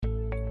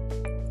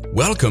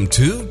Welcome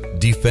to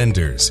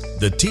Defenders,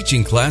 the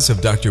teaching class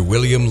of Dr.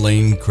 William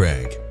Lane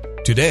Craig.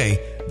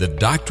 Today, The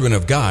Doctrine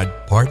of God,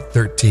 Part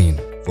 13.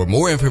 For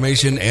more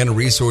information and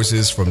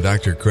resources from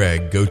Dr.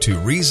 Craig, go to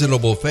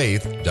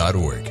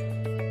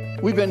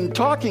reasonablefaith.org. We've been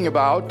talking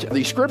about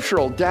the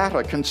scriptural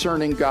data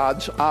concerning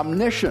God's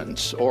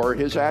omniscience, or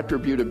his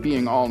attribute of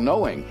being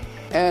all-knowing.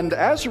 And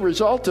as a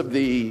result of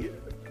the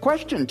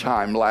question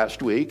time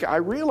last week, I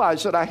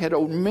realized that I had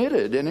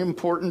omitted an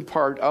important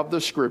part of the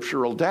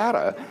scriptural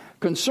data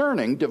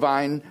concerning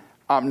divine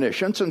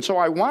omniscience, and so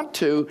I want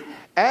to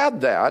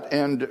add that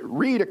and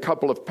read a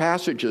couple of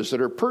passages that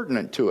are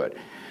pertinent to it.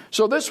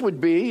 So this would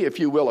be, if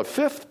you will, a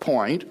fifth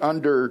point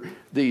under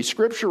the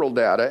scriptural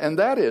data, and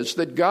that is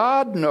that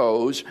God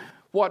knows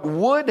what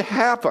would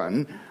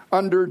happen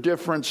under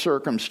different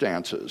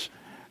circumstances.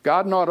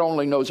 God not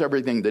only knows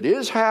everything that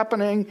is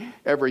happening,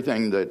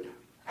 everything that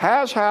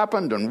has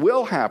happened and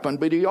will happen,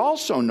 but he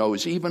also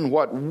knows even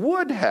what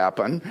would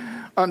happen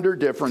under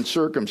different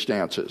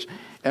circumstances.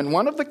 And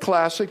one of the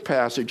classic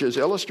passages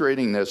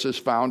illustrating this is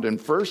found in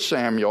 1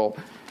 Samuel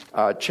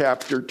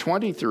chapter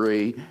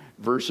 23,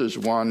 verses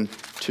 1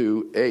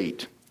 to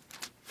 8.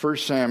 1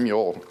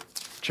 Samuel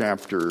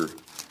chapter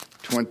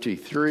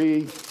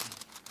 23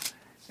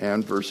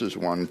 and verses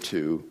 1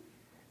 to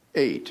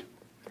 8.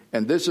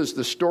 And this is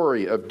the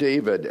story of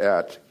David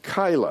at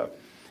Keilah.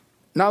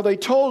 Now they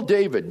told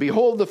David,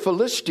 "Behold, the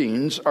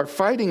Philistines are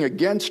fighting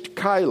against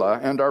Keilah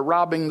and are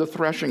robbing the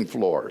threshing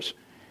floors."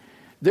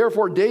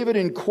 Therefore David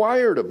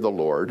inquired of the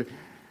Lord,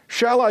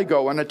 "Shall I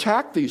go and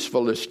attack these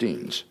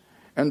Philistines?"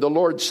 And the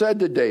Lord said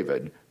to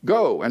David,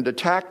 "Go and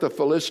attack the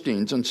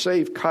Philistines and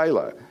save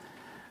Keilah."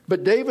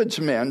 But David's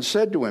men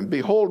said to him,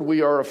 "Behold,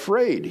 we are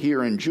afraid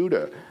here in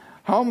Judah.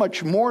 How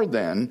much more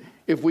then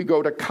if we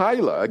go to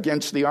Keilah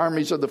against the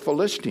armies of the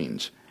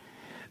Philistines?"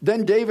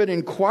 Then David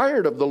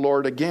inquired of the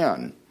Lord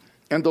again,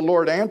 and the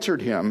Lord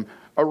answered him,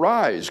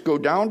 "Arise, go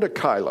down to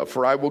Keilah,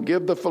 for I will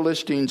give the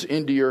Philistines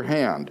into your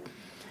hand."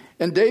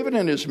 And David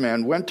and his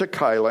men went to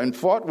Keilah and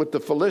fought with the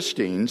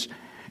Philistines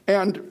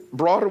and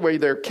brought away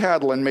their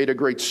cattle and made a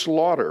great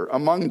slaughter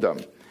among them.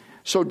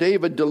 So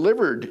David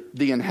delivered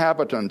the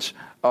inhabitants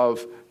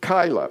of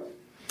Keilah.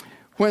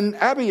 When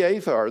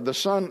Abiathar, the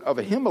son of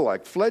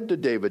Ahimelech, fled to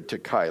David to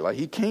Keilah,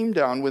 he came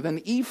down with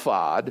an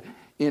ephod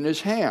in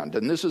his hand.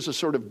 And this is a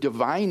sort of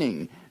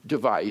divining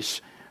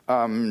device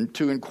to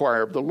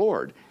inquire of the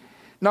Lord.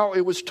 Now,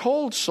 it was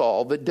told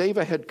Saul that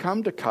David had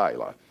come to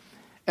Keilah.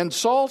 And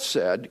Saul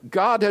said,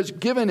 "God has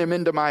given him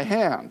into my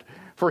hand,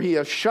 for he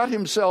has shut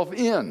himself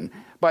in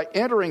by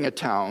entering a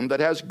town that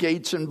has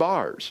gates and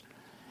bars."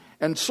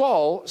 And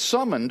Saul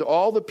summoned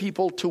all the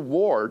people to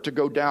war to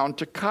go down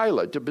to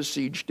Keilah to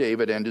besiege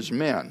David and his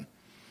men.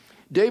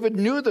 David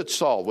knew that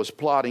Saul was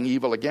plotting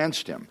evil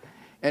against him,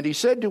 and he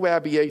said to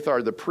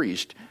Abiathar the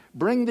priest,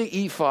 "Bring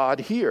the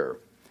ephod here."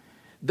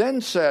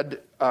 Then said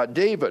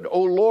David,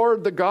 "O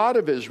Lord, the God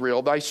of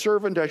Israel, thy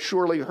servant has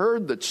surely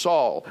heard that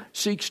Saul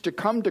seeks to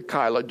come to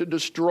Keilah to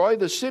destroy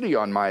the city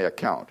on my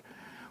account.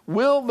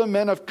 Will the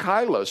men of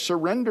Keilah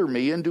surrender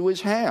me into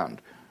his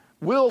hand?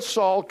 Will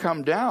Saul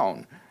come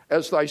down,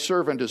 as thy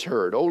servant has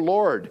heard? O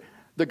Lord,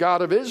 the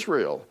God of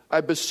Israel,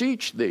 I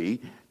beseech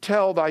thee,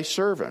 tell thy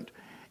servant."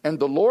 And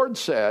the Lord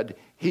said,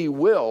 "He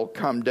will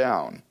come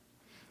down."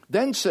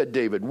 Then said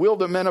David, "Will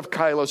the men of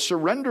Keilah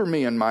surrender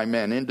me and my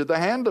men into the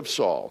hand of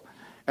Saul?"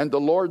 And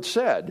the Lord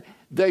said,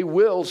 "They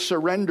will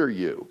surrender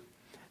you."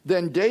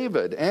 Then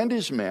David and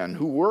his men,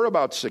 who were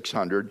about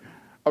 600,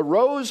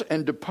 arose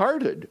and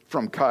departed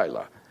from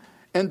Keilah,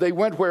 and they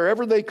went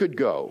wherever they could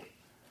go.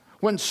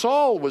 When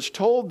Saul was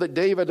told that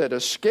David had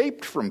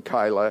escaped from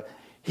Keilah,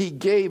 he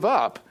gave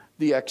up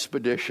the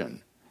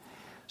expedition.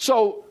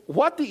 So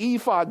what the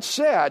ephod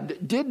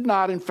said did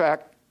not, in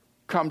fact,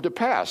 come to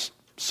pass.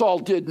 Saul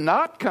did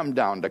not come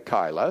down to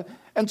Keilah,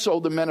 and so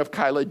the men of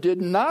Keilah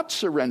did not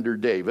surrender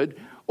David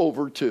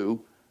over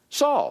to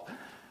Saul.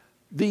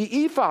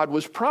 The ephod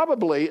was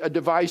probably a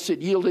device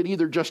that yielded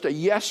either just a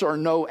yes or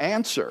no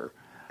answer,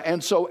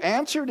 and so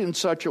answered in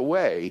such a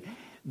way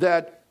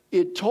that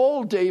it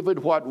told David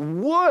what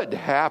would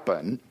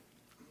happen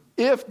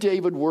if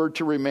David were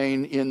to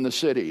remain in the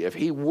city. If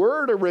he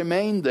were to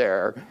remain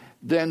there,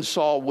 then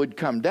Saul would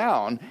come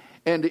down,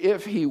 and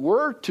if he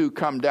were to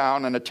come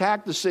down and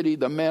attack the city,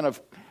 the men of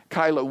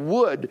Keilah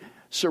would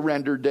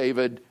surrender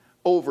David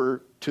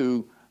over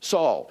to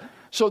Saul.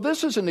 So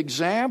this is an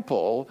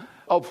example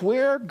of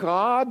where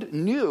God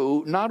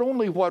knew not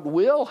only what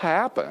will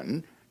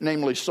happen,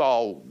 namely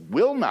Saul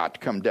will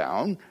not come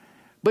down,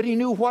 but he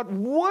knew what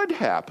would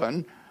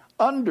happen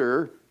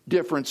under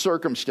different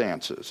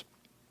circumstances.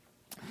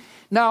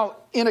 Now,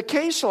 in a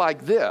case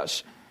like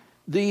this,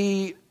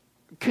 the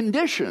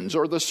conditions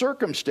or the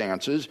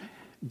circumstances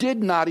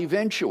did not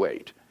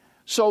eventuate,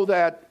 so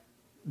that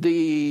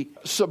the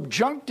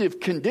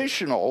subjunctive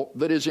conditional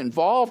that is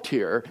involved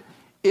here,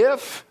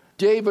 if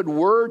David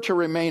were to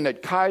remain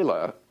at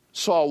Keilah,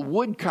 Saul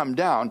would come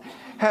down,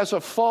 has a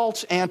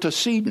false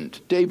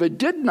antecedent. David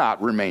did not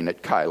remain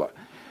at Keilah.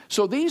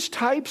 So these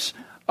types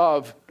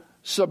of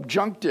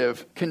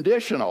subjunctive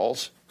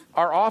conditionals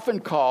are often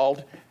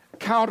called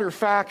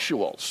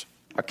counterfactuals.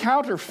 A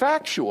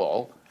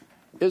counterfactual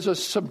is a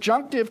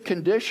subjunctive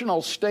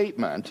conditional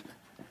statement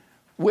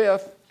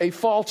with a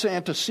false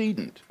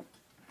antecedent.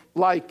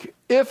 Like,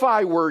 if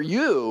I were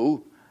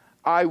you,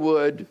 I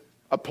would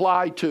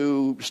apply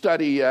to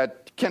study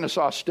at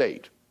Kennesaw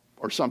State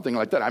or something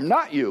like that. I'm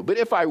not you, but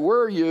if I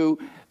were you,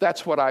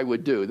 that's what I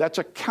would do. That's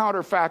a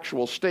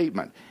counterfactual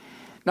statement.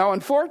 Now,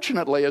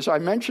 unfortunately, as I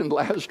mentioned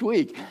last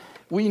week,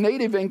 we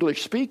native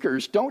English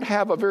speakers don't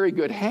have a very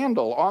good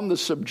handle on the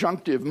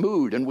subjunctive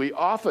mood, and we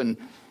often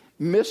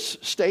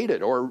misstate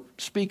it or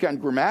speak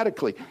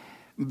ungrammatically.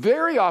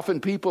 Very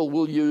often people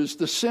will use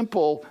the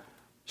simple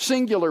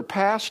singular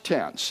past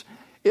tense.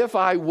 If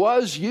I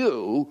was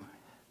you,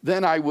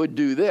 then I would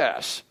do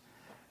this.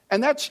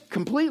 And that's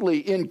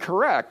completely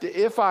incorrect.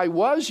 If I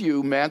was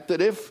you meant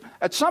that if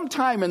at some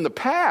time in the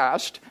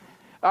past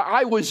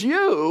I was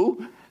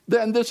you,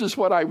 then this is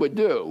what I would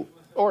do.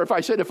 Or if I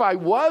said if I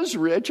was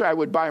rich, I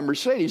would buy a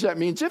Mercedes, that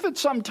means if at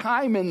some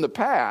time in the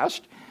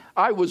past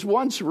I was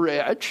once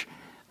rich,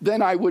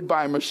 then I would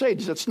buy a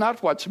Mercedes. That's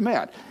not what's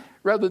meant.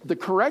 Rather, the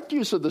correct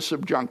use of the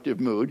subjunctive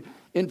mood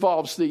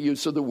involves the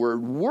use of the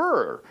word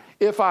were.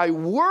 If I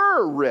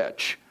were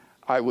rich,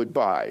 I would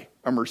buy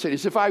a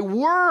Mercedes. If I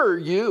were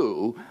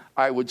you,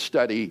 I would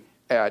study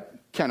at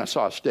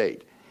Kennesaw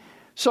State.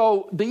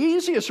 So the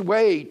easiest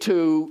way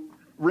to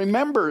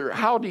remember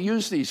how to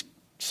use these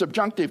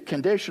subjunctive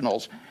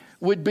conditionals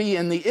would be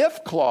in the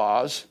if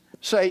clause,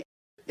 say,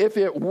 if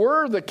it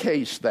were the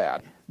case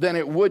that, then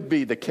it would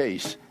be the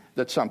case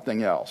that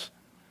something else.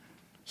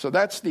 So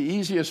that's the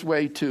easiest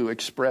way to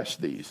express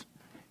these.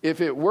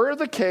 If it were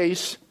the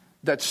case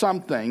that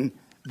something,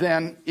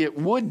 then it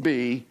would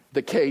be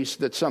the case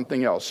that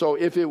something else. So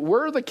if it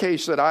were the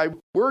case that I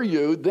were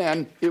you,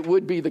 then it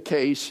would be the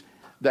case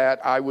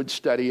that I would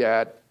study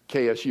at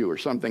KSU or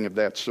something of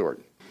that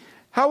sort.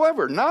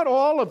 However, not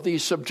all of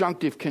these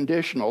subjunctive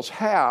conditionals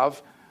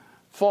have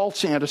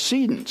false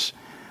antecedents.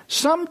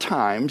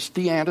 Sometimes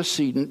the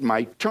antecedent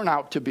might turn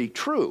out to be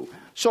true.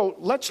 So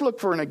let's look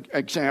for an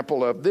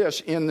example of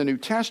this in the New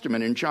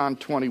Testament in John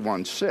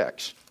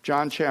 21:6.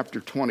 John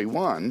chapter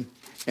 21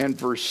 and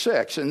verse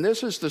 6. And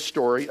this is the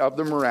story of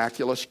the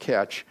miraculous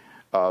catch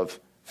of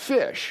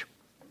fish,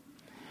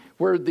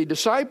 where the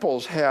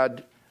disciples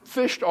had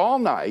fished all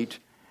night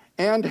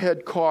and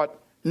had caught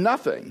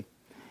nothing.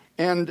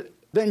 And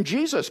then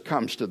Jesus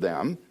comes to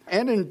them,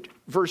 and in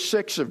verse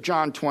 6 of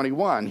John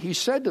 21, he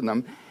said to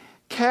them,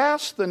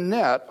 "Cast the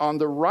net on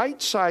the right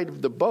side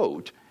of the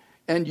boat,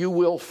 and you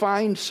will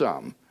find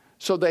some."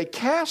 So they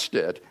cast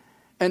it,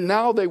 and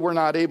now they were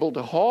not able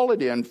to haul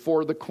it in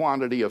for the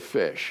quantity of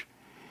fish.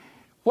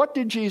 What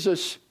did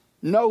Jesus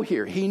know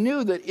here? He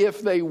knew that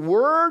if they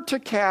were to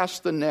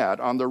cast the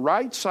net on the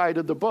right side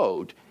of the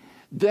boat,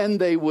 then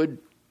they would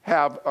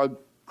have a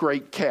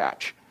great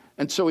catch.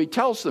 And so he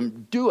tells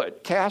them, do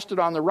it, cast it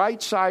on the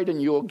right side and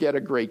you'll get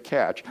a great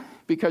catch.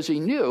 Because he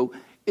knew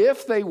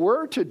if they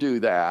were to do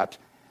that,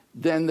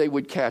 then they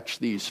would catch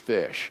these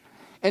fish.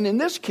 And in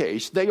this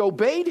case, they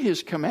obeyed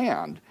his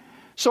command.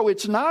 So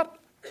it's not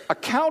a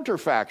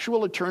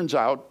counterfactual. It turns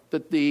out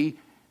that the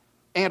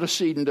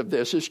antecedent of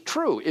this is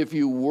true. If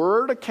you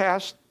were to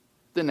cast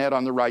the net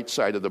on the right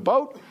side of the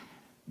boat,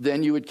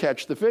 then you would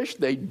catch the fish.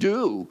 They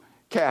do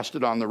cast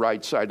it on the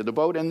right side of the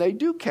boat, and they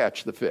do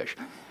catch the fish.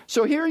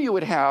 So here you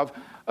would have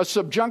a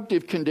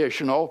subjunctive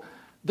conditional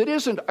that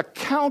isn't a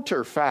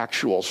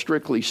counterfactual,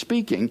 strictly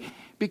speaking,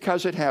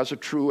 because it has a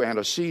true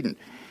antecedent.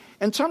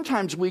 And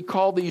sometimes we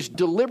call these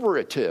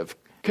deliberative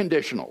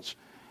conditionals.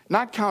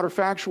 Not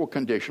counterfactual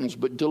conditionals,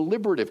 but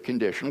deliberative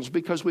conditionals,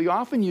 because we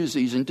often use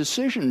these in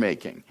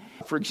decision-making.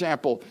 For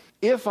example,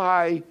 if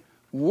I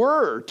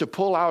were to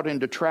pull out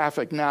into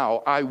traffic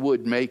now, I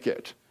would make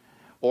it.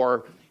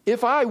 Or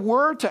if I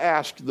were to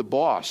ask the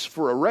boss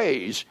for a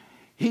raise,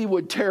 he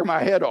would tear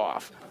my head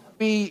off.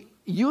 We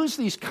use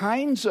these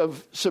kinds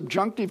of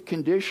subjunctive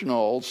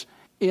conditionals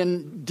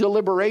in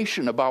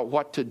deliberation about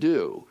what to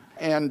do.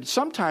 And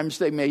sometimes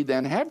they may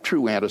then have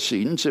true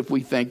antecedents if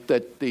we think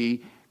that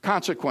the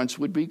consequence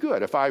would be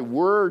good. If I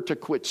were to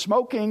quit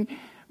smoking,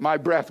 my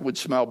breath would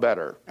smell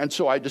better. And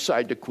so I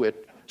decide to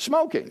quit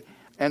smoking.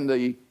 And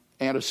the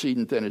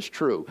antecedent then is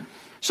true.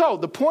 So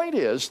the point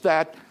is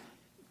that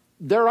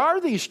there are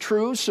these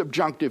true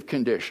subjunctive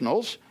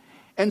conditionals,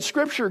 and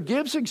Scripture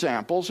gives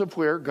examples of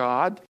where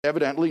God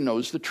evidently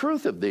knows the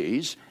truth of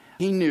these.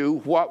 He knew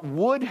what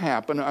would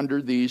happen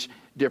under these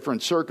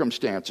different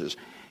circumstances.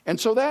 And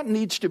so that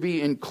needs to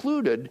be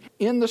included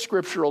in the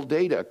scriptural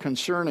data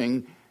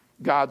concerning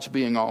God's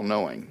being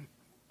all-knowing,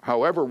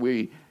 however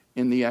we,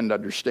 in the end,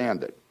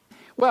 understand it.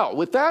 Well,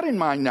 with that in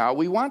mind now,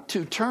 we want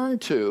to turn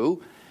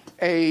to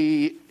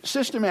a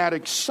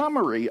systematic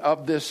summary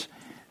of this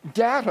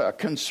data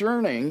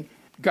concerning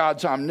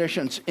God's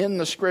omniscience in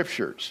the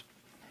Scriptures.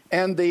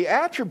 And the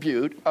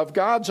attribute of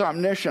God's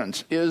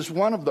omniscience is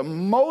one of the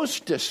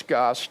most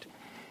discussed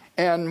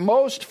and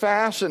most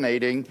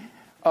fascinating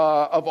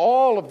of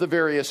all of the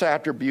various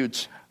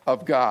attributes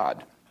of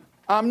God.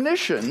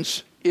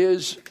 Omniscience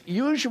is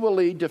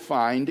usually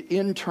defined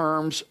in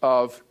terms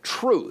of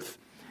truth.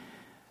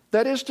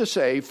 That is to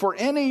say, for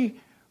any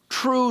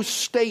true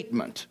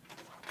statement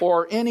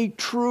or any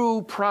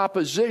true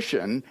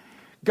proposition,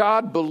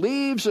 God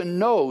believes and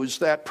knows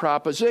that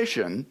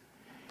proposition,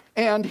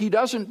 and he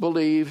doesn't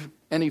believe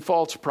any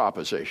false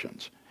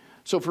propositions.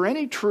 So for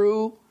any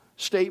true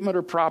statement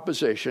or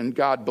proposition,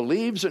 God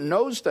believes and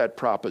knows that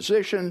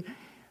proposition,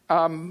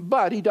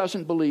 but he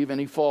doesn't believe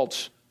any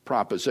false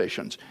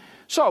propositions.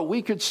 So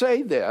we could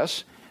say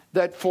this,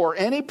 that for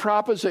any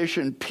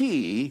proposition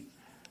P,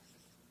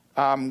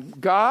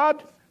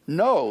 God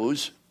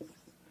knows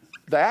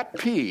that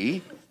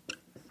P,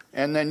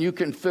 and then you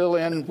can fill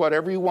in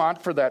whatever you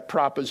want for that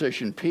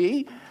proposition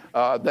P,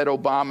 that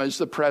Obama is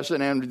the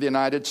president of the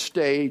United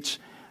States,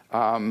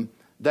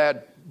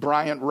 that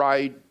Bryant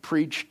Wright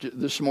preached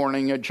this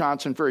morning at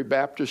Johnson Ferry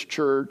Baptist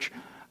Church,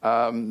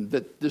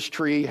 that this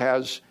tree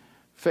has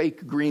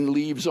fake green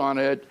leaves on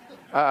it.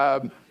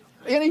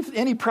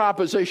 Any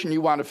proposition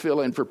you want to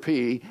fill in for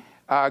P,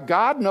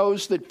 God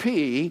knows that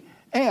P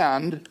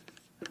and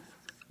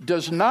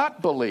does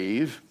not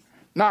believe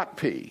not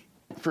P.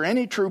 For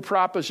any true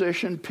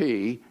proposition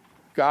P,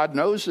 God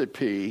knows that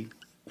P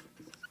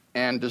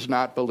and does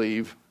not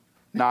believe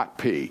not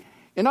P.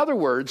 In other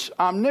words,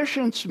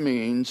 omniscience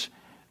means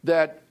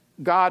that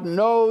God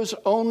knows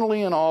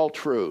only and all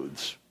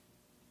truths.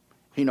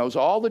 He knows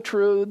all the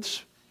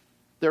truths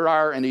there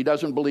are, and he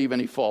doesn't believe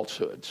any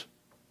falsehoods.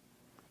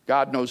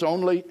 God knows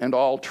only and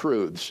all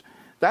truths.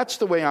 That's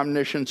the way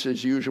omniscience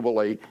is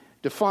usually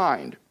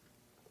defined.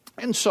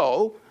 And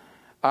so,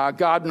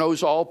 God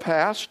knows all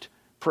past,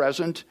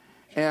 present,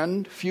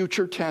 and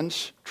future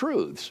tense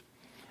truths.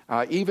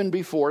 Even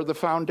before the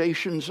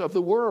foundations of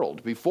the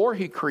world, before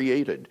he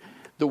created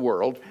the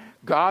world,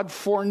 God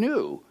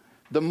foreknew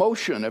the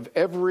motion of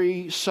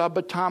every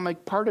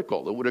subatomic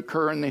particle that would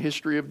occur in the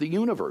history of the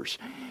universe.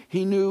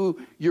 He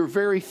knew your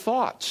very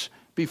thoughts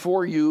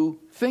before you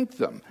think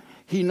them.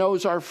 He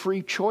knows our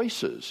free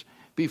choices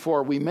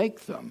before we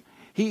make them.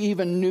 He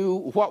even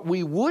knew what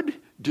we would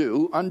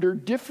do under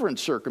different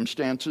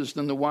circumstances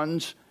than the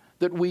ones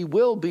that we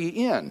will be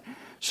in.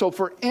 So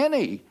for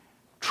any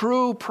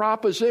true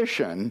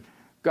proposition,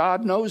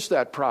 God knows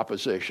that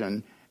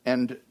proposition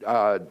and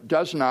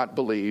does not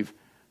believe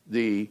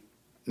the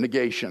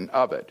negation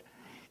of it.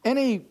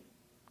 Any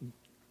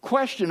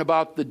question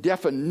about the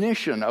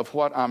definition of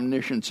what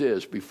omniscience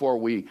is before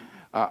we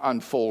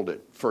unfold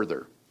it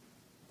further?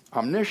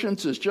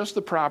 Omniscience is just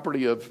the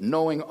property of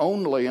knowing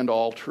only and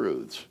all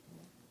truths.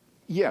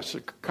 Yes,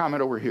 a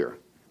comment over here.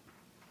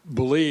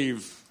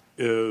 Believe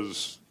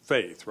is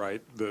faith,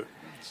 right?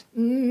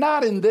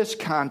 Not in this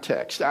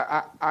context.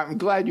 I'm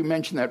glad you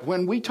mentioned that.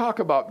 When we talk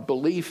about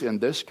belief in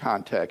this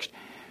context,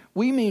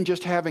 we mean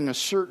just having a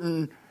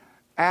certain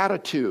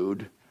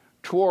attitude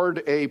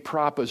toward a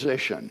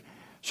proposition.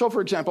 So,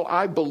 for example,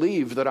 I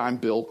believe that I'm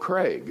Bill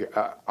Craig.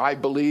 I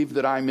believe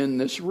that I'm in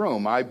this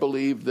room. I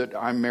believe that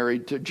I'm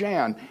married to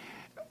Jan.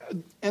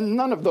 And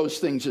none of those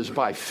things is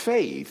by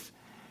faith.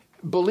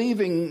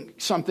 Believing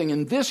something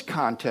in this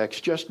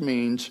context just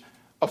means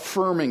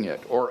affirming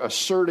it or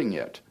asserting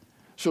it.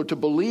 So to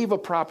believe a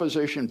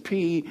proposition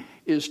P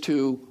is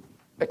to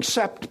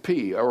accept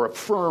P or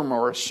affirm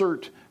or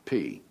assert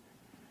P.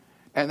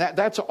 And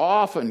that's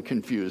often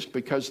confused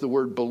because the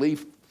word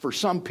belief for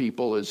some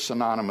people is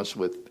synonymous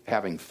with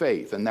having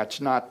faith, and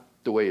that's not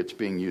the way it's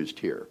being used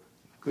here.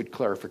 Good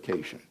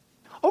clarification.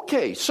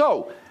 Okay,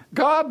 so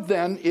God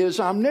then is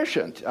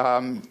omniscient.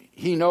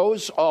 He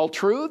knows all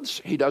truths.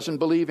 He doesn't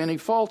believe any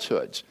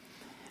falsehoods.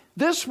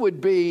 This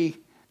would be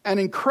an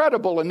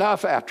incredible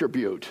enough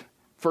attribute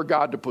for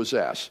God to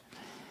possess.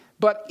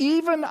 But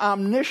even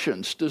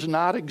omniscience does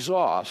not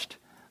exhaust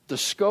the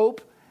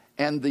scope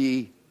and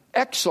the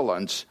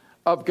excellence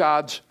of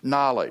God's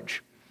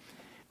knowledge.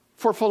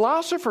 For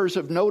philosophers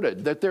have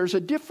noted that there's a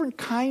different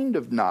kind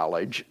of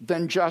knowledge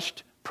than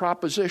just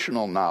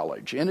propositional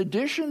knowledge. In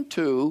addition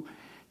to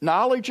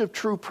knowledge of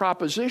true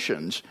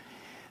propositions,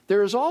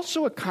 there is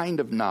also a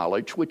kind of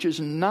knowledge which is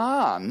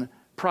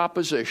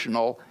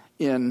non-propositional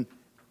in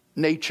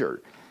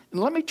nature. And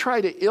let me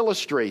try to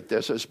illustrate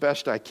this as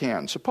best I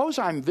can. Suppose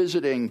I'm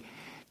visiting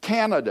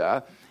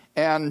Canada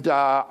and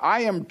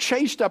I am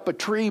chased up a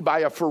tree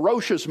by a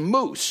ferocious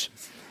moose.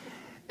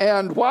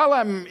 And while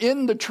I'm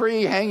in the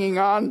tree hanging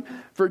on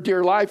for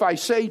dear life, I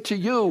say to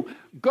you,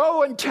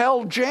 go and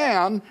tell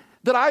Jan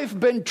that I've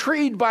been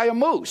treed by a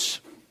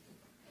moose.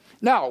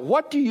 Now,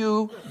 what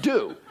do?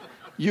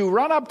 You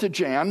run up to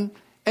Jan,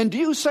 and do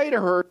you say to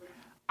her,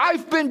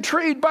 I've been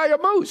treed by a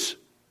moose?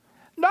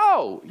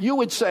 No, you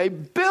would say,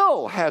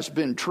 Bill has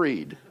been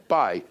treed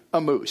by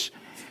a moose.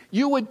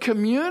 You would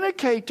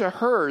communicate to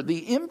her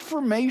the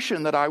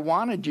information that I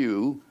wanted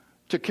you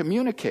to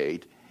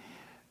communicate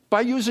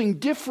by using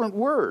different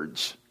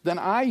words than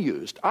I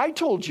used. I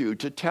told you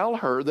to tell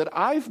her that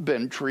I've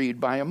been treed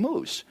by a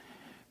moose.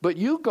 But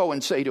you go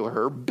and say to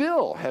her,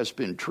 Bill has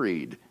been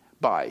treed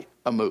by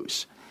a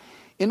moose.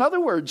 In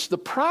other words, the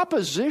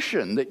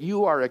proposition that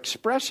you are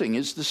expressing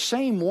is the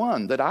same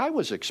one that I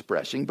was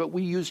expressing, but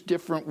we use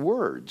different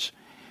words.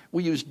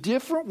 We use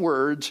different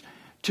words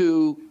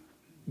to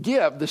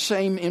give the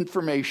same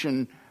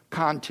information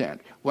content.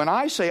 When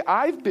I say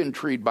I've been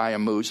treed by a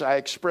moose, I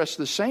express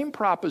the same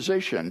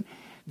proposition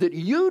that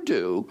you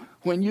do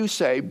when you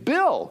say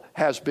Bill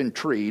has been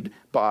treed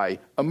by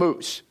a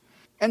moose.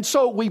 And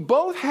so we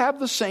both have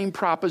the same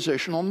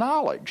propositional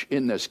knowledge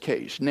in this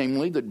case,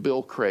 namely that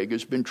Bill Craig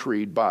has been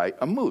treed by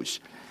a moose.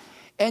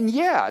 And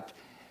yet,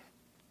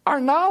 our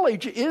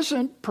knowledge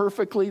isn't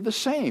perfectly the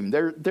same.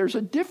 There's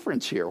a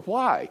difference here.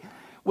 Why?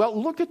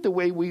 Well, look at the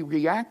way we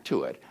react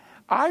to it.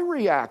 I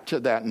react to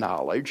that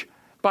knowledge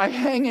by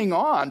hanging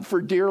on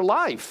for dear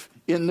life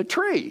in the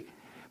tree.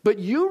 But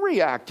you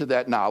react to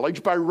that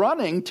knowledge by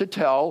running to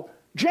tell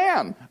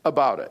Jan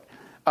about it.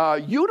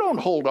 You don't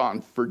hold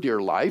on for dear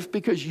life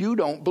because you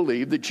don't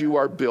believe that you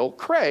are Bill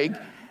Craig.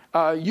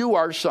 You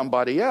are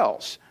somebody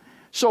else.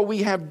 So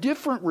we have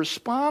different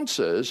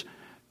responses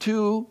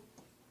to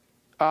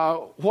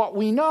what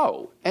we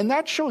know. And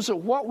that shows that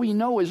what we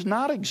know is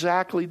not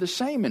exactly the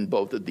same in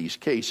both of these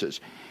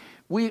cases.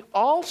 We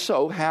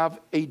also have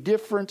a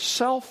different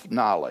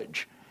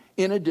self-knowledge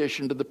in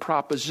addition to the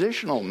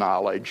propositional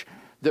knowledge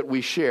that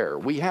we share.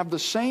 We have the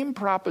same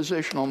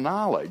propositional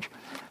knowledge,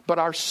 but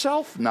our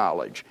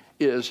self-knowledge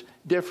is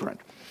different.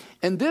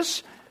 And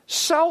this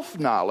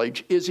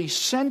self-knowledge is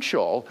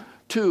essential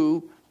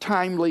to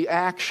timely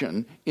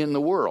action in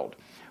the world.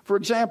 For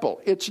example,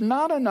 it's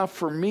not enough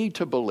for me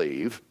to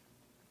believe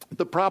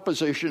the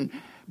proposition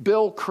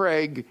Bill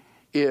Craig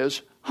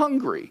is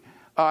hungry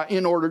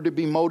in order to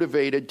be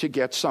motivated to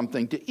get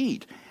something to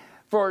eat.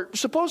 For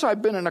suppose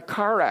I've been in a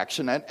car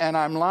accident and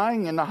I'm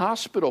lying in the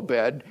hospital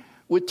bed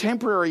with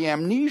temporary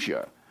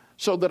amnesia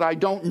so that I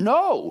don't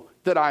know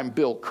that I'm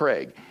Bill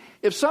Craig.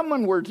 If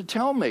someone were to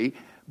tell me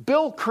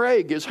Bill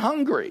Craig is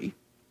hungry,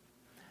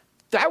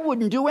 that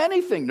wouldn't do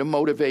anything to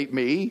motivate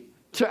me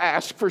to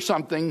ask for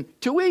something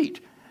to eat.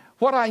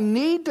 What I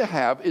need to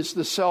have is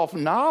the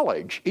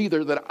self-knowledge,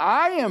 either that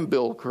I am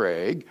Bill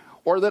Craig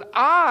or that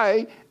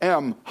I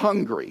am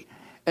hungry.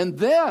 And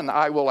then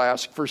I will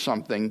ask for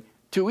something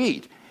to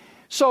eat.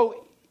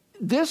 So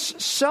this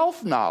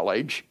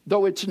self-knowledge,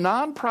 though it's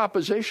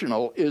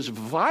non-propositional, is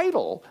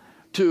vital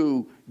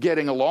to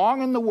getting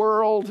along in the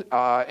world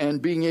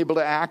and being able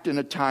to act in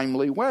a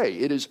timely way.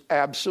 It is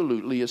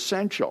absolutely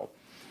essential.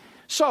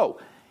 So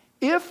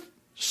if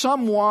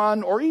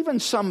someone or even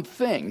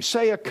something,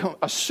 say a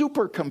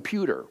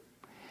supercomputer,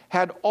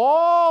 had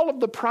all of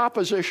the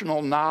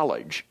propositional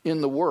knowledge in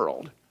the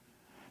world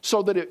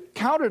so that it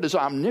counted as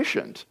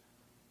omniscient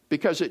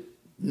because it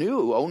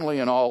knew only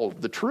in all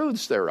the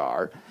truths there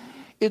are,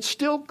 it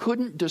still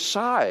couldn't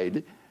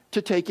decide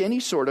to take any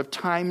sort of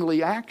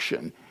timely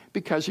action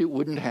because it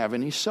wouldn't have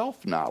any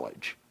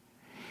self-knowledge.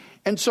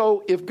 And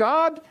so if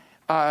God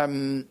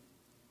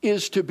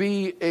is to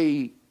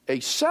be a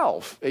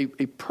self, a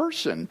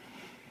person,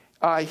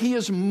 he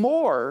is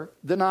more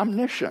than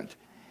omniscient.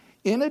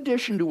 In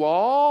addition to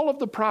all of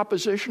the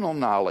propositional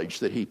knowledge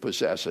that he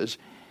possesses,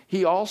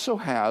 he also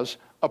has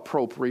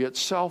appropriate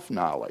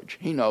self-knowledge.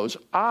 He knows,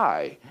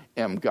 I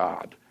am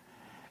God.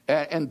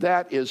 And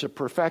that is a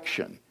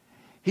perfection.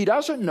 He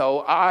doesn't know,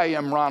 I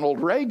am Ronald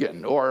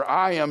Reagan or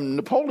I am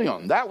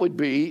Napoleon. That would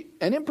be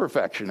an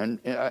imperfection,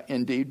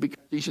 indeed,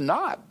 because he's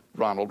not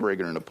Ronald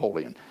Reagan or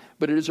Napoleon.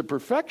 But it is a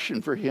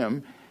perfection for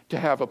him to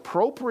have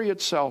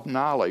appropriate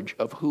self-knowledge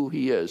of who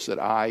he is, that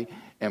I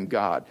am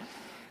God.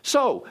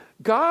 So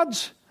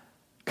God's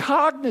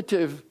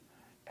cognitive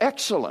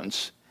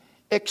excellence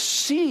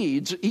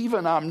exceeds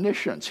even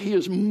omniscience. He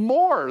is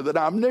more than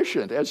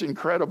omniscient, as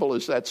incredible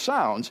as that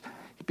sounds,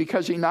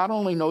 because he not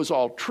only knows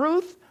all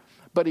truth,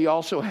 but he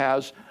also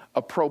has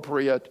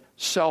appropriate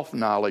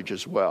self-knowledge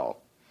as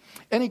well.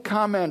 Any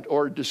comment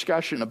or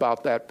discussion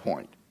about that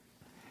point?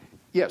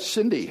 Yes,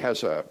 Cindy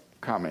has a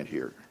comment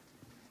here.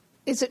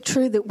 Is it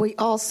true that we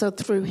also,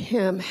 through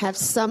him, have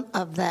some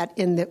of that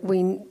in that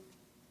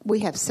we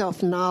have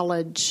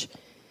self-knowledge,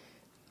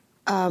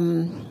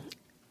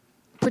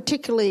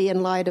 particularly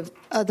in light of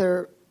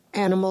other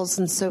animals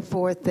and so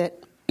forth, that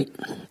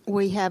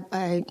we have,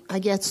 I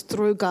guess,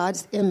 through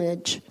God's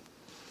image,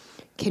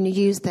 can you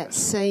use that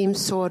same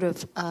sort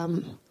of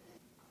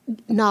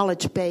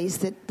knowledge base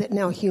that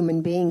now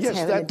human beings have?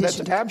 Yes,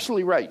 that's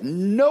absolutely right.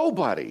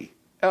 Nobody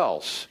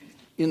else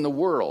in the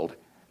world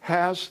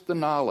has the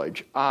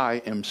knowledge,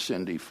 I am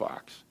Cindy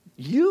Fox.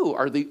 You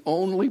are the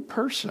only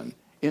person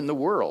in the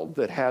world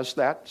that has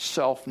that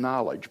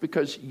self-knowledge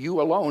because you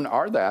alone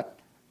are that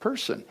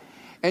person.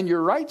 And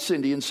you're right,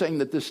 Cindy, in saying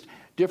that this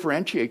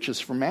differentiates us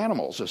from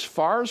animals. As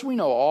far as we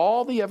know,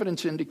 all the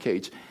evidence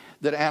indicates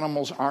that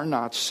animals are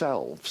not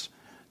selves,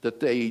 that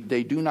they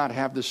do not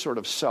have this sort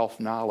of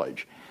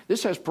self-knowledge.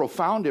 This has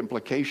profound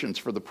implications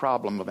for the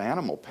problem of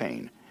animal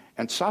pain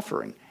and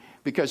suffering,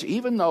 because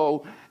even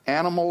though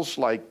animals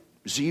like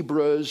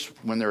zebras,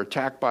 when they're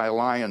attacked by a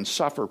lion,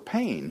 suffer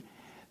pain,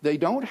 they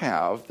don't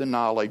have the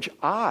knowledge,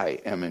 I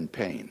am in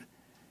pain.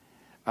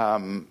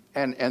 And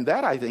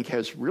that, I think,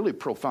 has really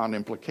profound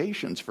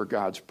implications for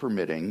God's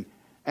permitting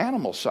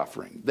animal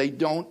suffering. They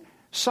don't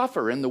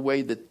suffer in the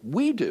way that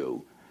we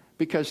do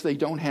because they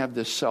don't have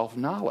this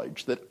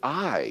self-knowledge that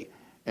I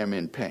am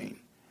in pain.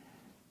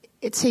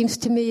 It seems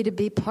to me to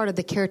be part of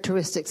the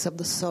characteristics of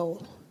the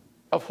soul.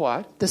 Of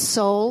what? The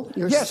soul,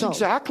 your yes, soul. Yes,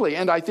 exactly.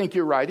 And I think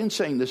you're right in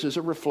saying this is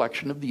a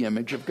reflection of the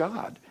image of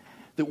God,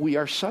 that we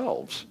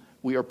ourselves,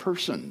 we are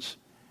persons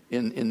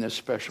in this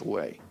special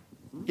way.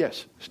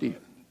 Yes, Steve.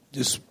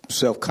 This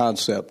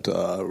self-concept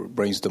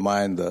brings to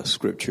mind the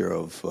scripture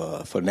of,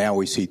 for now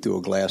we see through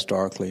a glass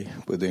darkly,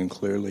 but then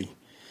clearly,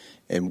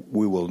 and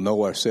we will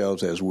know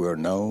ourselves as we are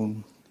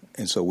known.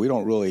 And so we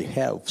don't really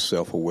have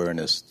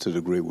self-awareness to the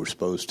degree we're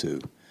supposed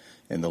to.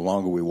 And the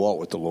longer we walk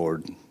with the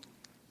Lord,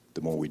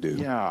 the more we do.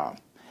 Yeah.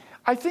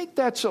 I think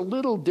that's a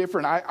little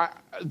different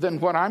than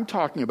what I'm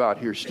talking about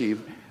here,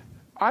 Steve.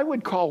 I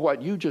would call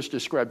what you just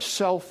described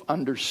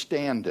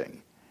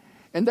self-understanding.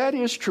 And that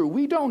is true.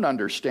 We don't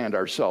understand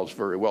ourselves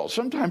very well.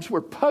 Sometimes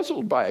we're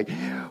puzzled by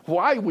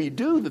why we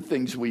do the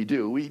things we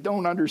do. We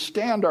don't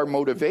understand our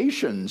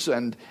motivations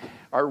and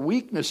our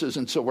weaknesses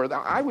and so forth.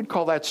 I would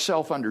call that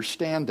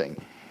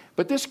self-understanding.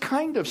 But this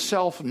kind of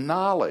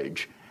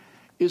self-knowledge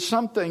is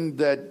something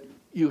that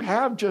you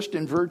have just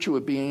in virtue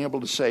of being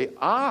able to say,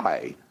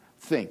 I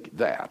think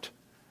that.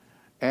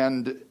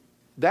 And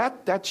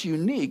that's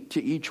unique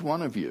to each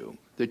one of you,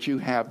 that you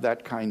have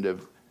that kind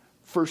of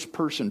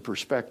first-person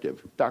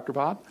perspective. Dr.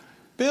 Bob?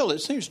 Bill, it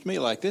seems to me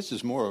like this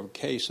is more of a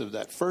case of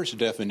that first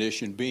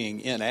definition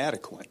being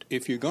inadequate.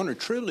 If you're going to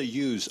truly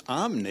use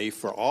omni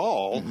for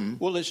all,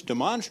 well, it's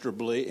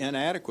demonstrably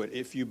inadequate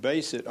if you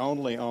base it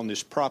only on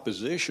this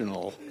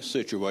propositional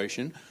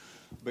situation,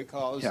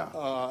 because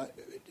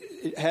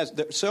it has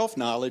the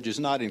self-knowledge is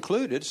not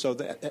included, so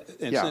that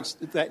since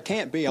that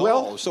can't be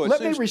all. So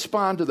let me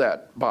respond to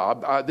that,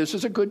 Bob. This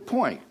is a good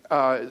point.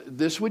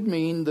 This would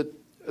mean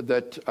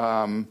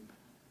that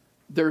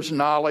there's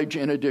knowledge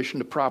in addition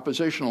to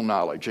propositional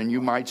knowledge. And you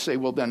might say,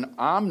 well, then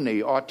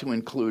omni ought to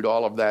include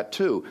all of that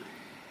too.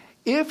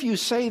 If you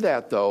say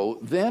that, though,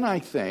 then I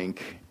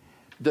think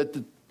that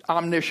the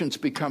omniscience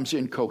becomes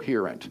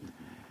incoherent.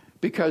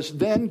 Because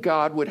then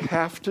God would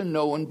have to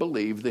know and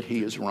believe that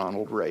he is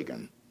Ronald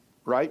Reagan,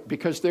 right?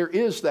 Because there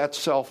is that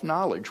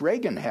self-knowledge.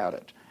 Reagan had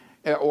it.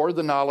 Or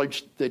the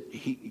knowledge that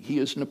he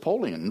is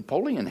Napoleon.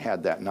 Napoleon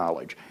had that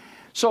knowledge.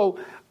 So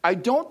I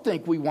don't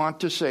think we want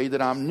to say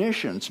that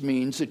omniscience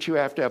means that you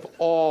have to have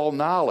all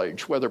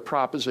knowledge, whether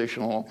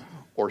propositional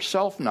or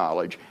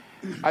self-knowledge.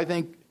 I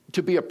think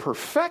to be a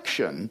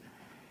perfection,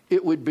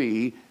 it would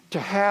be to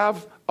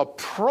have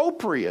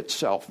appropriate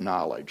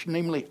self-knowledge.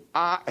 Namely,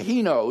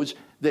 he knows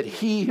that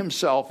he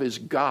himself is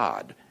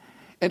God.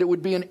 And it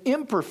would be an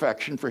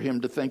imperfection for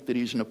him to think that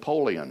he's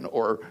Napoleon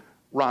or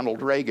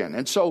Ronald Reagan.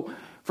 And so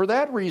for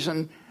that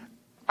reason,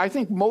 I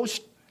think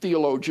most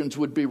theologians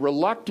would be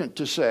reluctant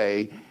to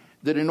say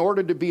that in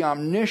order to be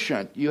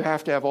omniscient, you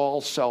have to have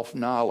all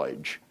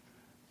self-knowledge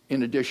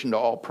in addition to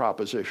all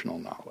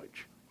propositional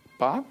knowledge.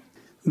 Bob?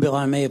 Bill,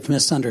 I may have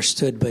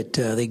misunderstood, but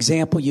the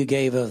example you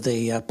gave of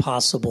the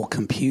possible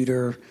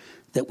computer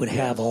that would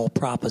have all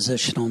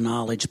propositional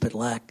knowledge but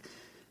lack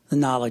the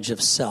knowledge of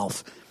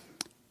self,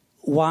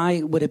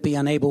 why would it be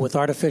unable with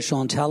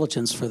artificial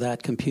intelligence for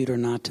that computer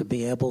not to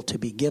be able to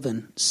be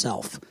given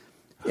self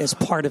as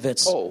part of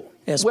its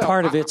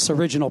its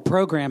original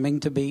programming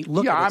to be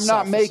looked at itself? Yeah,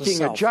 I'm not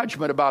making a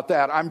judgment about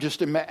that. I'm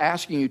just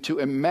asking you to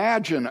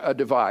imagine a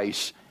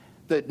device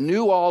that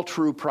knew all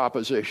true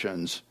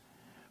propositions,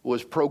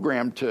 was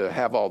programmed to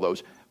have all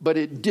those, but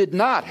it did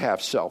not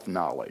have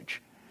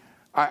self-knowledge.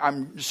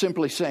 I'm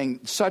simply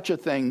saying such a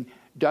thing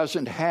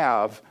doesn't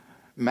have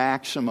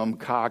maximum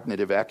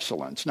cognitive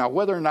excellence. Now,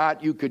 whether or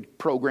not you could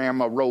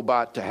program a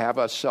robot to have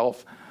a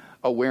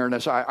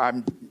self-awareness,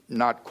 I'm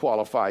not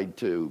qualified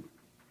to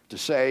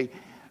say,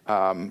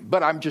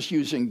 but I'm just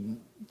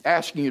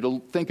asking you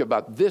to think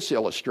about this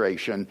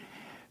illustration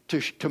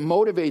to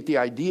motivate the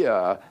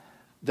idea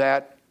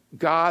that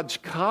God's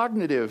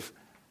cognitive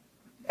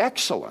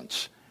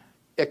excellence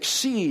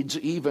exceeds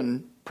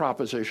even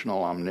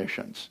propositional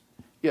omniscience.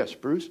 Yes,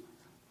 Bruce?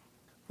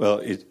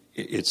 Well,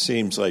 it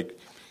seems like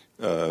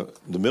the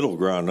middle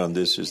ground on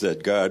this is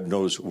that God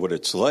knows what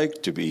it's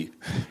like to be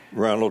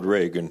Ronald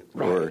Reagan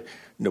or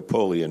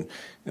Napoleon.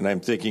 And I'm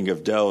thinking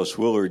of Dallas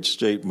Willard's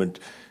statement,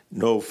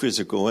 no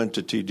physical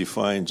entity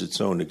defines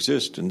its own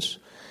existence.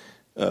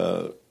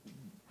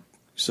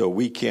 So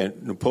we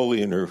can't,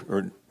 Napoleon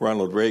or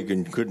Ronald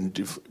Reagan couldn't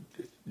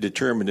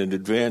determine in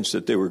advance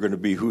that they were going to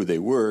be who they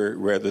were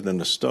rather than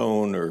a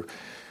stone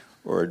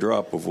or a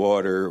drop of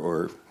water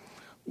or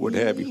what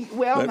have you.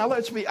 Well, now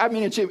let's be,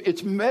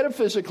 it's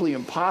metaphysically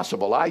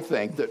impossible, I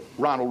think, that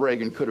Ronald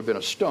Reagan could have been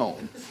a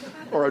stone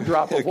or a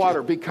drop of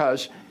water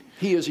because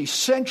he is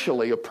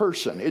essentially a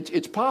person.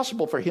 It's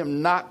possible for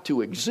him not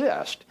to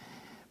exist,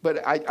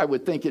 but I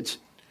would think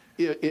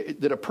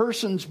that a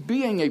person's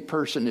being a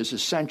person is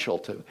essential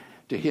to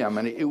him,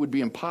 and it would be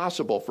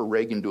impossible for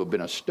Reagan to have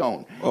been a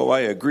stone. Oh,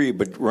 I agree,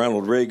 but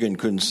Ronald Reagan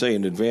couldn't say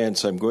in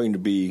advance, I'm going to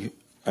be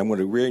I'm going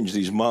to arrange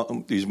these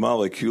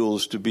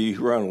molecules to be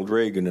Ronald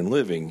Reagan and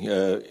living.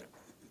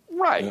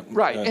 Right.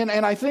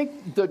 And I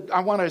think that I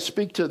want to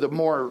speak to the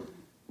more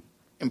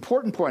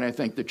important point I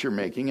think that you're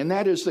making, and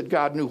that is that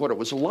God knew what it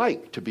was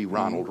like to be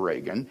Ronald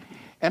Reagan.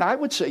 And I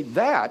would say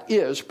that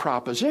is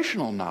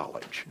propositional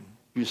knowledge,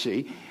 you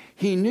see.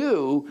 He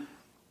knew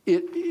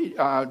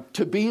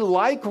to be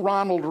like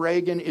Ronald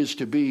Reagan is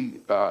to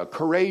be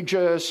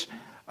courageous,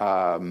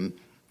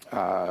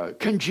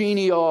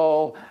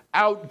 congenial,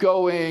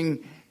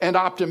 outgoing, and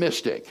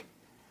optimistic,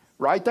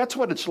 right? That's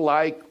what it's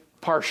like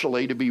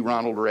partially to be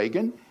Ronald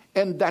Reagan,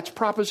 and that's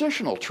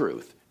propositional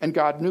truth. And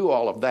God knew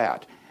all of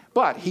that.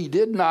 But he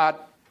did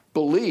not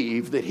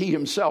believe that he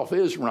himself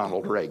is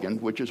Ronald Reagan,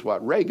 which is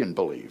what Reagan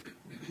believed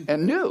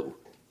and knew.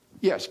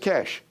 Yes,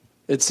 Kesh.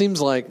 It seems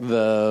like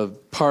the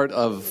part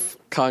of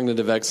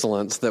cognitive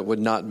excellence that would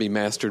not be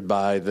mastered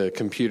by the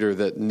computer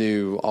that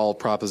knew all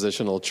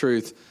propositional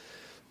truth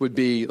would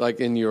be, like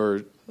in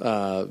your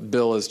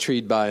Bill is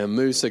treed by a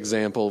moose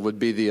example, would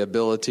be the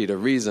ability to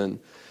reason.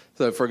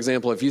 So, for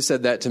example, if you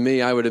said that to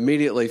me, I would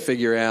immediately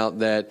figure out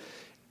that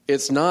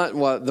it's not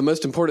what the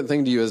most important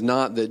thing to you is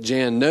not that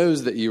Jan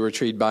knows that you were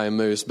treed by a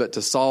moose, but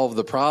to solve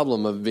the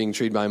problem of being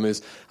treed by a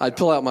moose, I'd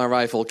pull out my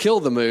rifle, kill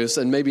the moose,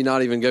 and maybe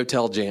not even go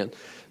tell Jan.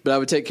 But I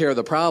would take care of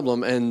the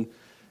problem, and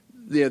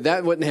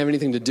that wouldn't have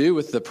anything to do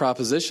with the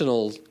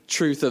propositional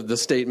truth of the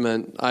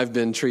statement, I've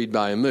been treed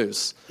by a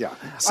moose. Yeah.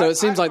 So it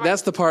seems like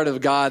that's the part of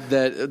God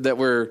that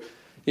we're,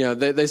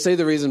 they say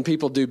the reason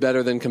people do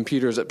better than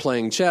computers at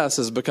playing chess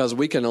is because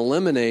we can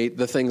eliminate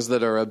the things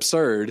that are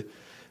absurd,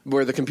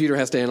 where the computer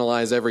has to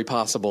analyze every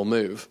possible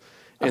move.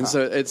 And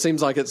so it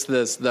seems like it's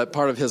that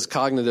part of his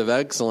cognitive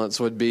excellence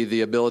would be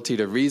the ability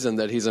to reason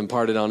that he's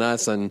imparted on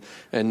us and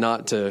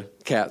not to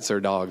cats or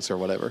dogs or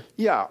whatever.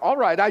 Yeah, all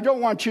right. I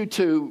don't want you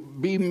to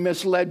be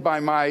misled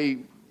by my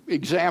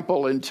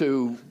example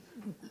into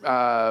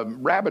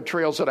rabbit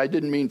trails that I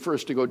didn't mean for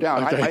us to go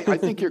down. Okay. I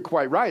think you're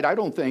quite right. I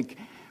don't think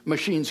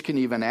machines can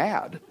even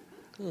add.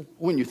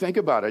 When you think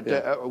about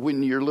it,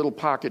 when your little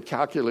pocket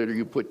calculator,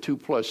 you put 2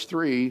 +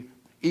 3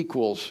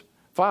 equals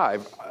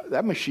 5,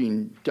 that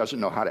machine doesn't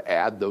know how to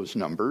add those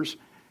numbers.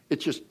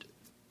 It's just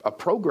a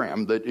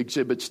program that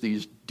exhibits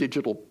these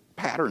digital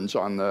patterns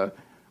on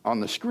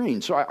the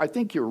screen. So I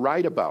think you're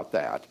right about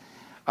that.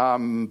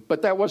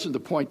 But that wasn't the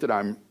point that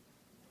I'm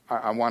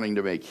wanting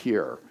to make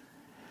here.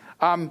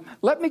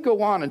 Let me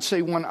go on and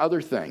say one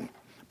other thing.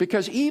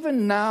 Because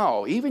even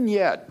now, even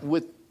yet,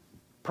 with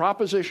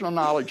propositional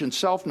knowledge and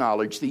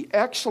self-knowledge, the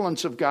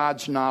excellence of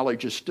God's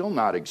knowledge is still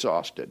not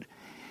exhausted.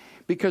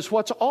 Because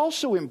what's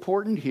also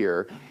important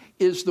here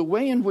is the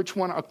way in which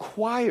one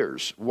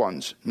acquires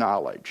one's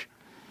knowledge.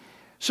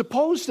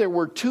 Suppose there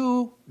were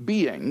 2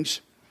 beings,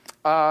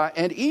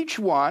 and each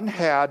one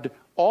had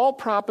all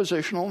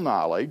propositional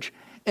knowledge,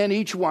 and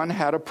each one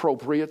had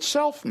appropriate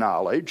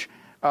self-knowledge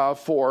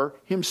for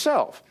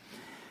himself.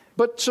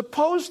 But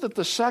suppose that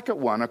the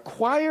second one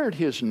acquired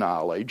his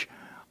knowledge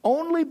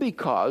only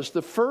because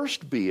the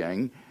first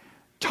being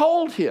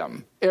told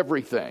him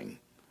everything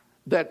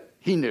that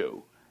he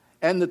knew,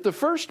 and that the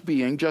first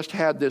being just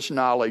had this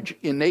knowledge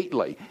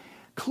innately.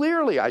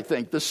 Clearly, I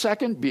think the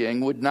second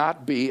being would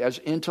not be as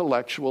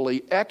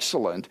intellectually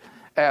excellent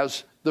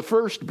as the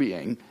first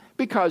being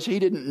because he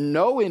didn't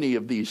know any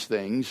of these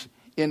things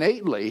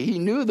innately. He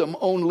knew them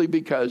only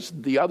because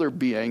the other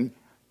being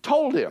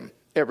told him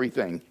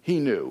everything he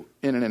knew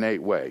in an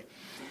innate way.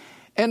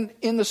 And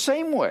in the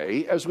same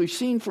way, as we've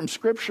seen from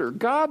Scripture,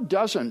 God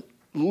doesn't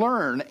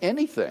learn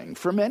anything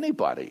from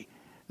anybody.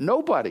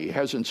 Nobody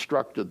has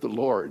instructed the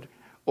Lord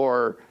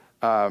or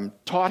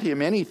taught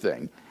him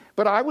anything.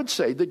 But I would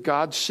say that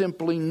God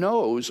simply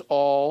knows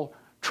all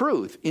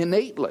truth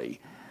innately,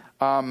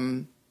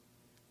 and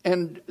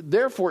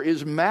therefore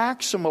is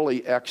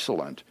maximally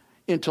excellent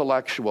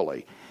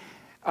intellectually.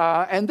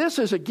 And this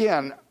is,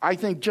 again, I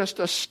think, just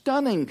a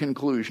stunning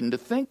conclusion to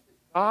think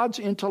God's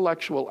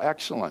intellectual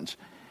excellence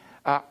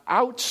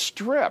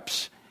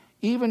outstrips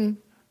even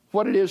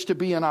what it is to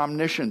be an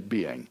omniscient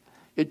being.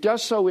 It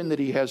does so in that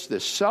he has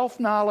this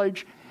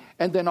self-knowledge,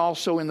 and then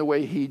also in the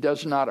way he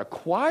does not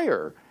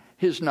acquire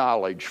his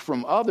knowledge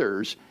from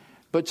others,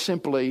 but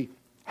simply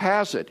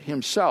has it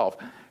himself,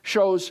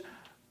 shows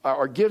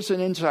or gives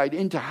an insight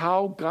into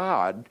how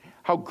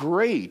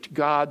great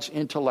God's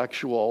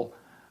intellectual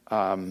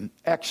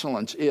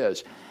excellence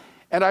is.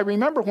 And I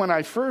remember when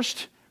I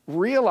first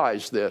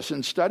realized this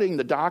in studying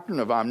the doctrine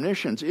of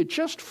omniscience, it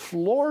just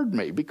floored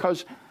me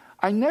because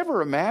I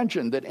never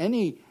imagined that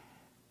any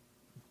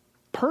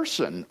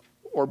person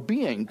or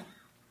being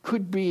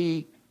could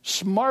be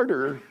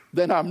smarter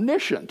than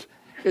omniscient.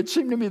 It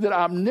seemed to me that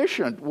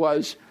omniscient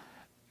was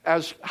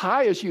as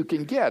high as you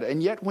can get.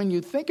 And yet when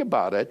you think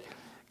about it,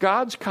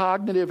 God's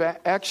cognitive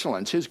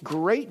excellence, his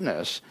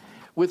greatness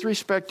with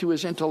respect to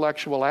his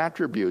intellectual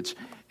attributes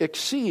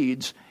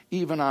exceeds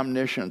even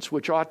omniscience,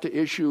 which ought to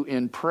issue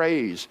in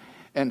praise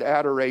and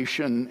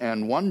adoration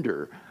and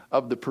wonder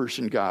of the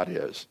person God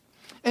is.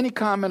 Any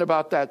comment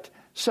about that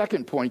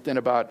second point then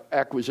about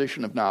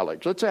acquisition of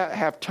knowledge? Let's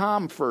have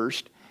Tom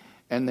first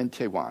and then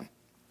Tewan.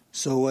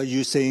 So are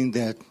you saying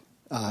that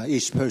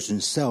each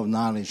person's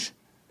self-knowledge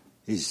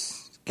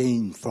is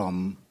gained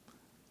from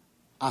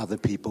other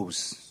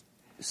people's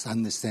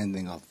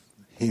understanding of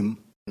him?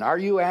 Are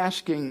you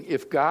asking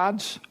if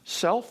God's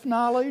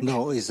self-knowledge?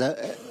 No,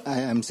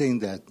 I'm saying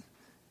that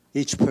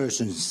each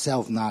person's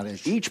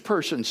self-knowledge. Each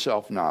person's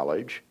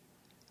self-knowledge.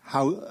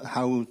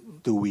 How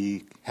do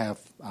we have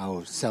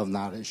our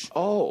self-knowledge?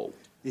 Oh.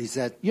 Is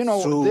that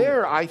through...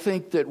 there I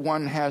think that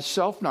one has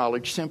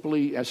self-knowledge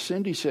simply, as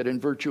Cindy said, in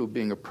virtue of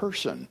being a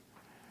person.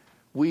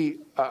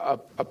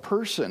 A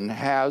person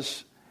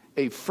has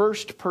a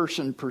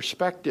first-person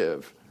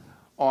perspective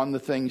on the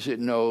things it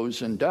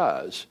knows and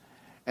does,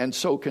 and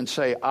so can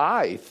say,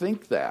 I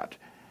think that.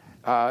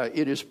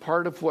 It is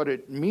part of what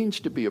it means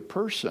to be a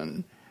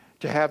person,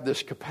 to have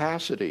this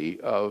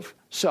capacity of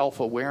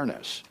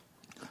self-awareness.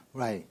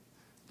 Right.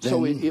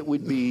 So it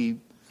would be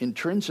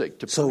intrinsic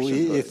to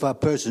personhood. So if a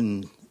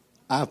person,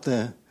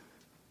 after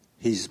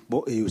he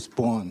was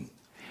born...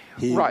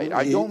 Right,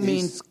 I don't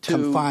mean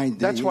to...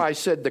 That's why I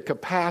said the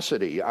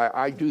capacity.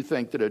 I do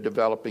think that a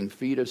developing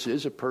fetus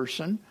is a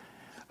person,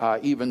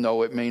 even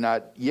though it may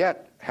not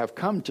yet have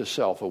come to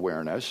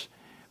self-awareness,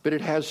 but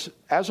it has,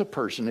 as a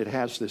person, it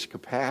has this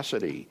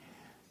capacity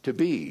to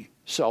be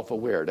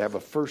self-aware, to have a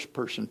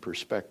first-person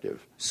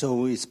perspective.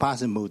 So it's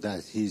possible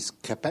that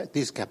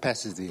this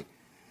capacity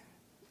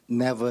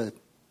never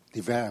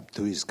developed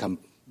to its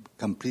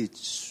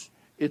complete...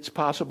 It's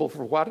possible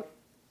for what?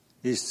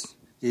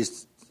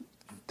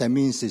 That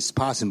means it's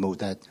possible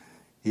that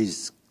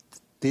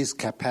this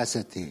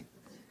capacity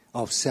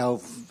of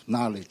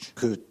self-knowledge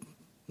could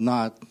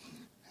not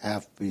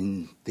have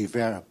been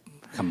developed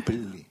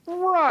completely.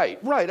 Right.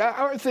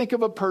 I think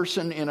of a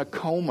person in a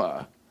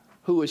coma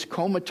who is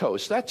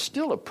comatose. That's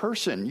still a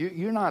person.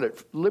 You're not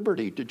at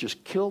liberty to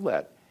just kill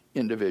that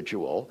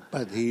individual.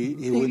 But he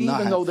would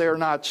not even though they're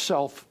not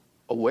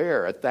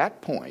self-aware at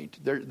that point.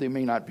 They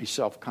may not be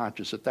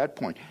self-conscious at that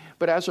point.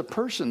 But as a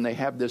person, they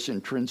have this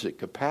intrinsic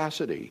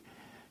capacity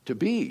to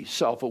be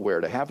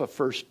self-aware, to have a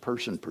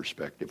first-person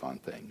perspective on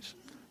things.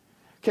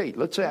 Kate,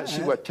 let's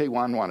see what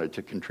Taewan wanted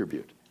to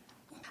contribute.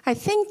 I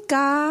think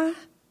God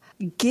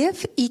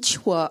gives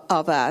each one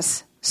of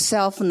us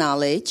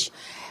self-knowledge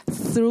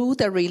through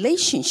the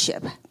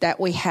relationship that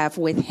we have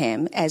with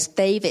him. As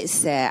David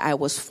said, I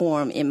was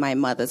formed in my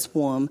mother's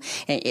womb,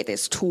 and it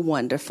is too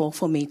wonderful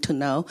for me to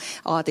know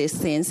all these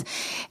things.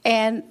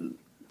 And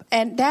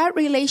that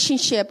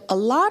relationship, a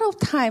lot of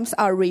times,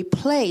 are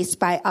replaced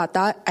by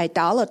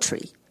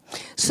idolatry.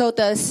 So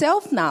the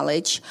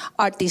self-knowledge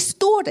are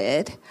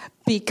distorted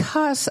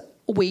because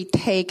we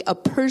take a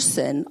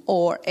person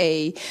or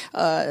a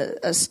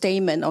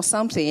statement or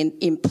something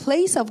in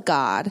place of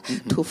God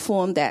to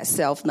form that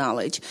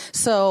self-knowledge.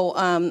 So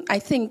I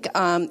think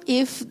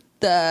if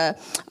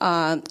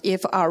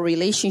our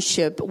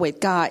relationship with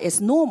God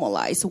is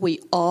normalized, we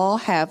all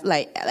have,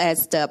 like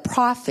as the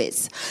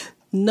prophets,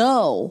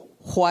 know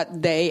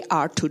what they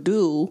are to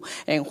do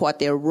and what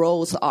their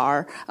roles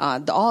are.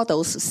 All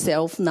those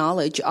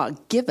self-knowledge are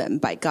given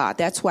by God.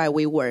 That's why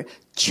we were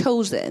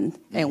chosen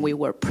and we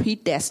were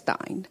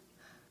predestined.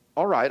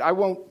 All right. I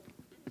won't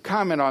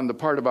comment on the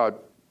part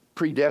about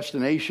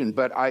predestination,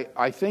 but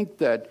I think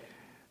that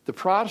the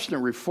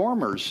Protestant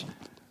reformers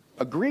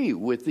agree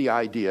with the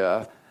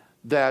idea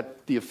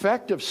that the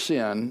effect of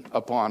sin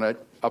upon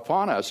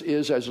us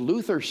is, as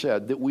Luther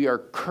said, that we are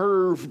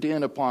curved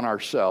in upon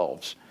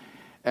ourselves.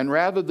 And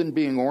rather than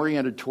being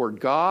oriented toward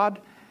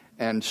God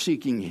and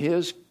seeking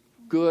his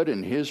good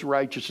and his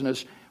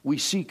righteousness, we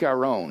seek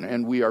our own,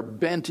 and we are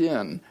bent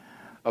in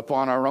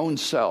upon our own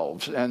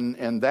selves.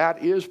 And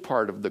that is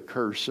part of the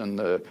curse and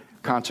the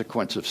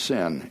consequence of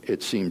sin,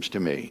 it seems to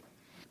me.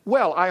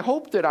 Well, I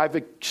hope that I've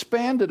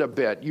expanded a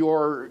bit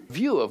your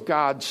view of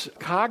God's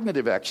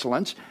cognitive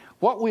excellence.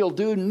 What we'll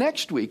do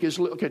next week is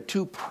look at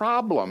two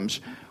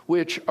problems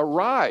which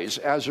arise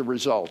as a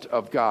result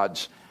of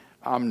God's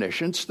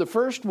omniscience. The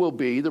first will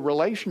be the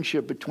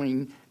relationship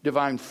between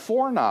divine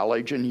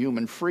foreknowledge and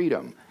human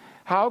freedom.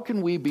 How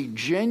can we be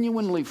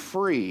genuinely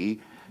free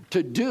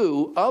to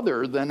do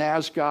other than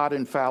as God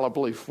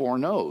infallibly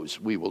foreknows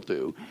we will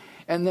do?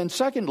 And then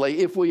secondly,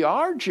 if we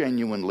are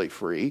genuinely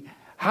free,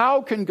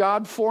 how can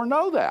God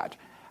foreknow that?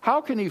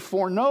 How can he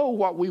foreknow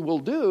what we will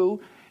do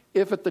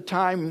if at the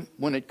time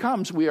when it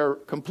comes we are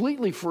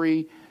completely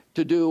free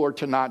to do or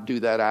to not do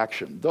that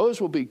action? Those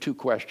will be two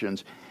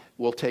questions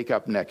we'll take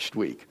up next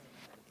week.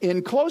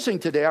 In closing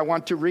today, I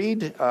want to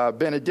read a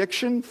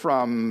benediction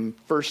from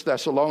 1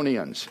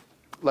 Thessalonians.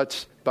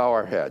 Let's bow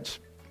our heads.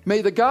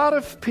 May the God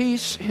of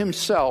peace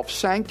himself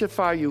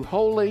sanctify you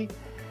wholly,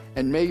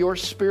 and may your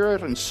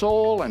spirit and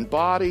soul and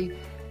body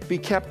be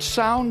kept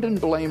sound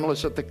and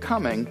blameless at the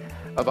coming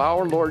of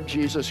our Lord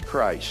Jesus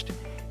Christ.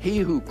 He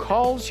who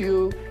calls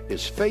you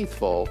is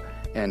faithful,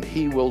 and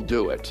he will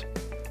do it.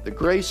 The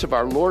grace of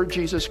our Lord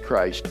Jesus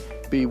Christ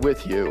be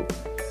with you.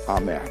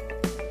 Amen.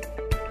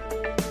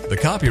 The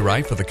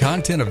copyright for the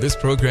content of this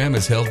program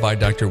is held by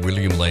Dr.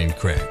 William Lane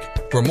Craig.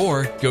 For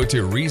more, go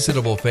to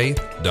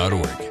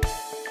reasonablefaith.org.